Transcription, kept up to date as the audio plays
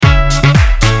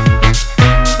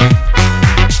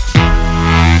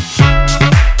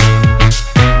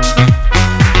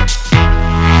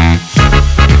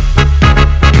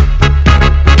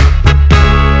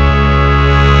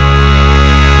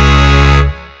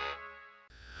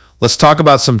Let's talk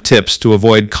about some tips to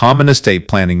avoid common estate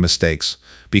planning mistakes,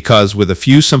 because with a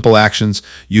few simple actions,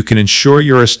 you can ensure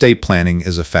your estate planning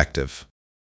is effective.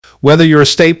 Whether your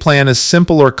estate plan is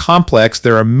simple or complex,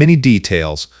 there are many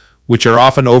details, which are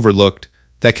often overlooked,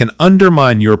 that can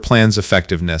undermine your plan's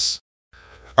effectiveness.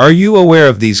 Are you aware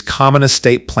of these common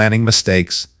estate planning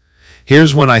mistakes?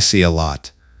 Here's one I see a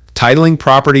lot. Titling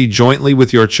property jointly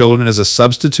with your children as a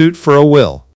substitute for a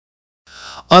will.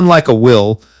 Unlike a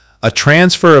will, a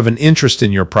transfer of an interest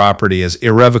in your property is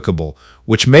irrevocable,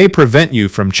 which may prevent you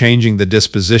from changing the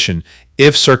disposition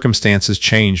if circumstances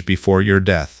change before your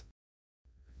death.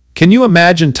 Can you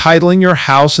imagine titling your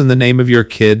house in the name of your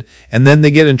kid and then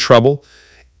they get in trouble?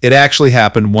 It actually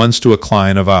happened once to a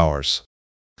client of ours.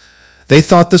 They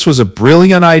thought this was a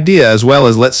brilliant idea as well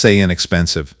as, let's say,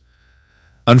 inexpensive.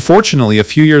 Unfortunately, a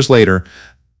few years later,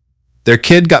 their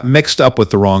kid got mixed up with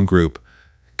the wrong group,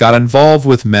 got involved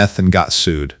with meth, and got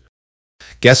sued.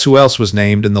 Guess who else was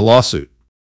named in the lawsuit?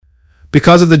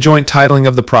 Because of the joint titling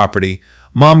of the property,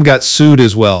 Mom got sued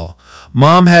as well.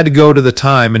 Mom had to go to the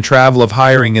time and travel of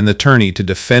hiring an attorney to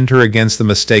defend her against the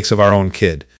mistakes of our own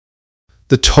kid.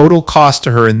 The total cost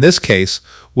to her in this case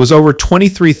was over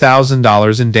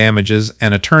 $23,000 in damages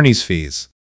and attorney's fees.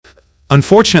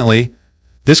 Unfortunately,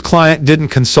 this client didn't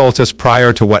consult us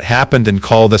prior to what happened and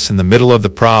called us in the middle of the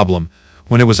problem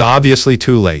when it was obviously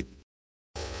too late.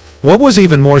 What was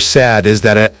even more sad is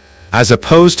that as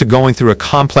opposed to going through a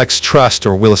complex trust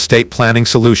or will estate planning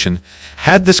solution,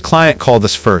 had this client called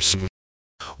us first,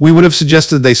 we would have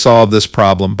suggested they solve this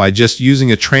problem by just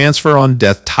using a transfer on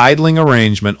death titling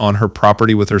arrangement on her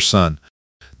property with her son.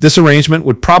 This arrangement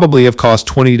would probably have cost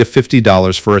 $20 to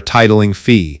 $50 for a titling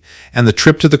fee and the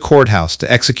trip to the courthouse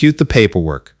to execute the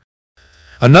paperwork.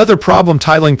 Another problem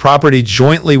titling property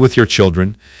jointly with your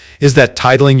children is that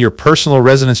titling your personal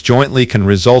residence jointly can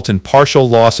result in partial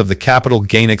loss of the capital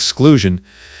gain exclusion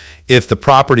if the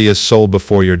property is sold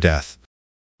before your death.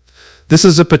 This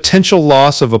is a potential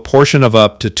loss of a portion of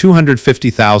up to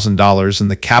 $250,000 in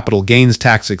the capital gains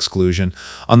tax exclusion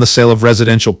on the sale of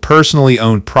residential personally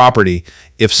owned property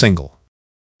if single,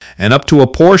 and up to a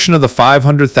portion of the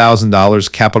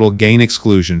 $500,000 capital gain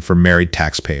exclusion for married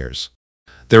taxpayers.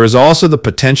 There is also the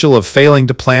potential of failing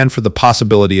to plan for the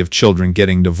possibility of children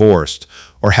getting divorced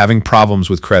or having problems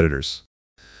with creditors.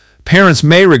 Parents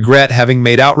may regret having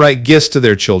made outright gifts to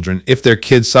their children if their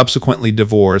kids subsequently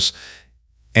divorce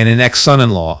and an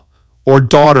ex-son-in-law or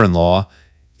daughter-in-law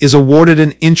is awarded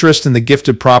an interest in the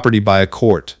gifted property by a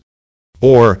court.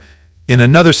 Or, in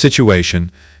another situation,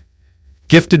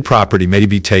 gifted property may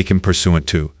be taken pursuant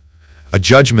to a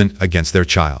judgment against their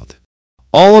child.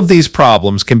 All of these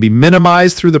problems can be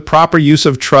minimized through the proper use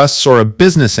of trusts or a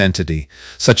business entity,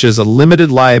 such as a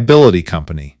limited liability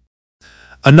company.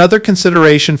 Another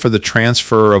consideration for the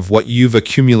transfer of what you've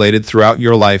accumulated throughout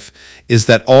your life is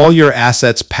that all your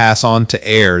assets pass on to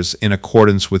heirs in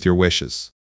accordance with your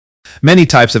wishes. Many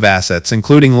types of assets,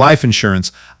 including life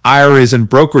insurance, IRAs, and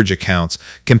brokerage accounts,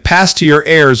 can pass to your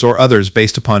heirs or others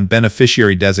based upon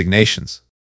beneficiary designations.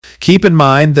 Keep in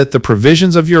mind that the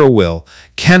provisions of your will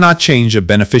cannot change a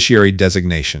beneficiary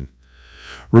designation.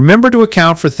 Remember to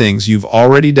account for things you've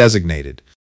already designated.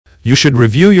 You should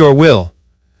review your will,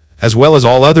 as well as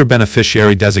all other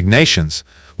beneficiary designations,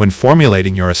 when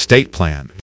formulating your estate plan.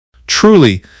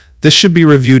 Truly, this should be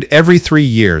reviewed every 3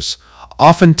 years.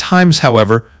 Oftentimes,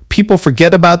 however, people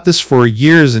forget about this for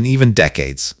years and even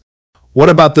decades. What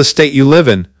about the state you live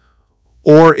in?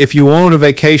 Or if you own a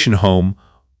vacation home,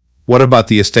 what about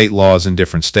the estate laws in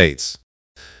different states?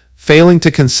 Failing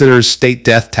to consider state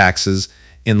death taxes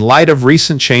in light of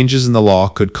recent changes in the law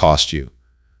could cost you.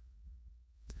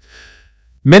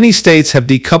 Many states have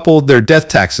decoupled their death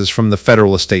taxes from the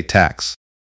federal estate tax,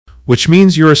 which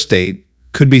means your estate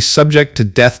could be subject to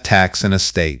death tax in a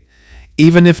state,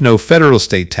 even if no federal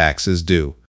estate tax is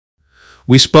due.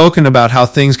 We've spoken about how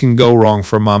things can go wrong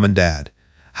for mom and dad.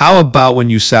 How about when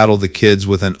you saddle the kids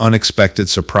with an unexpected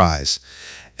surprise,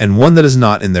 and one that is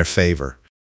not in their favor?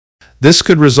 This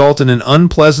could result in an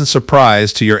unpleasant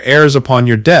surprise to your heirs upon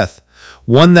your death,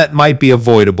 one that might be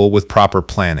avoidable with proper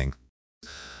planning.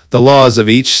 The laws of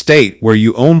each state where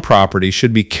you own property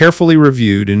should be carefully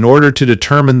reviewed in order to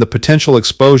determine the potential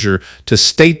exposure to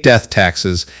state death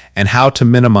taxes and how to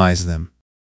minimize them.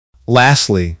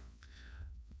 Lastly,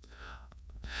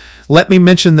 let me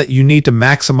mention that you need to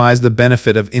maximize the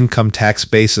benefit of income tax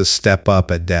basis step-up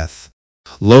at death.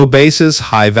 Low basis,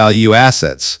 high-value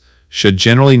assets should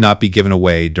generally not be given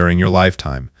away during your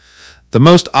lifetime. The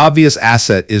most obvious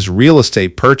asset is real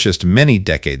estate purchased many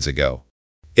decades ago.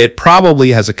 It probably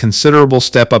has a considerable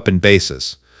step up in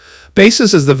basis.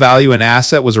 Basis is the value an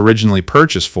asset was originally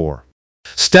purchased for.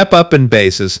 Step up in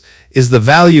basis is the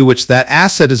value which that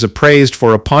asset is appraised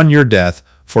for upon your death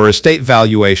for estate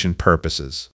valuation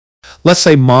purposes. Let's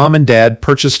say mom and dad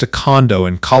purchased a condo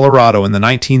in Colorado in the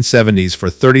 1970s for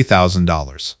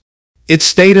 $30,000. It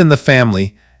stayed in the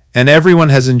family, and everyone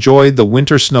has enjoyed the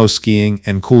winter snow skiing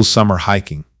and cool summer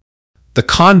hiking. The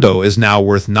condo is now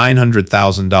worth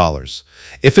 $900,000.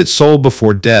 If it's sold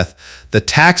before death, the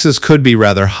taxes could be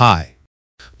rather high,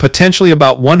 potentially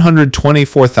about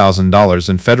 $124,000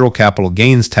 in federal capital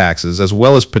gains taxes, as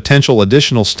well as potential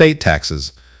additional state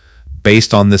taxes,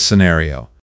 based on this scenario.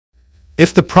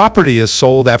 If the property is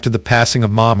sold after the passing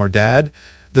of mom or dad,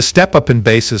 the step-up in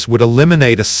basis would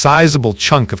eliminate a sizable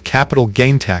chunk of capital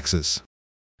gain taxes.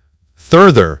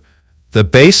 Further, the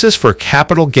basis for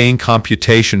capital gain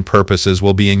computation purposes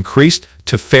will be increased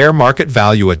to fair market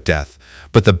value at death,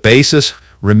 but the basis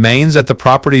remains at the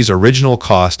property's original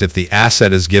cost if the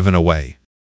asset is given away.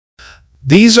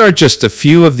 These are just a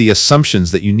few of the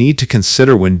assumptions that you need to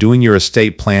consider when doing your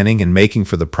estate planning and making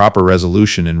for the proper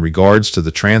resolution in regards to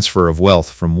the transfer of wealth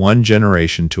from one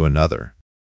generation to another.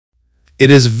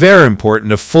 It is very important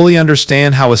to fully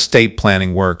understand how estate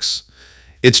planning works.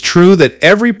 It's true that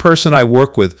every person I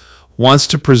work with wants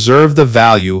to preserve the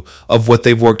value of what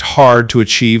they've worked hard to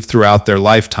achieve throughout their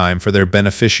lifetime for their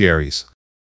beneficiaries.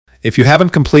 If you haven't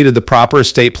completed the proper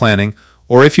estate planning,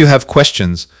 or if you have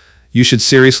questions, you should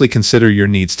seriously consider your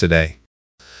needs today.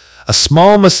 A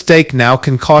small mistake now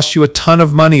can cost you a ton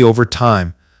of money over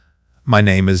time. My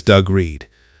name is Doug Reed.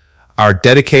 Our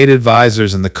dedicated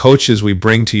advisors and the coaches we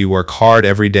bring to you work hard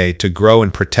every day to grow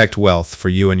and protect wealth for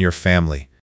you and your family.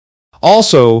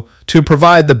 Also, to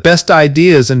provide the best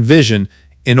ideas and vision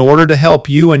in order to help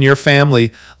you and your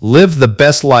family live the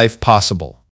best life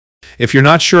possible. If you're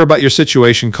not sure about your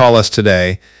situation, call us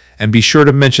today and be sure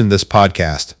to mention this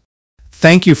podcast.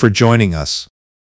 Thank you for joining us.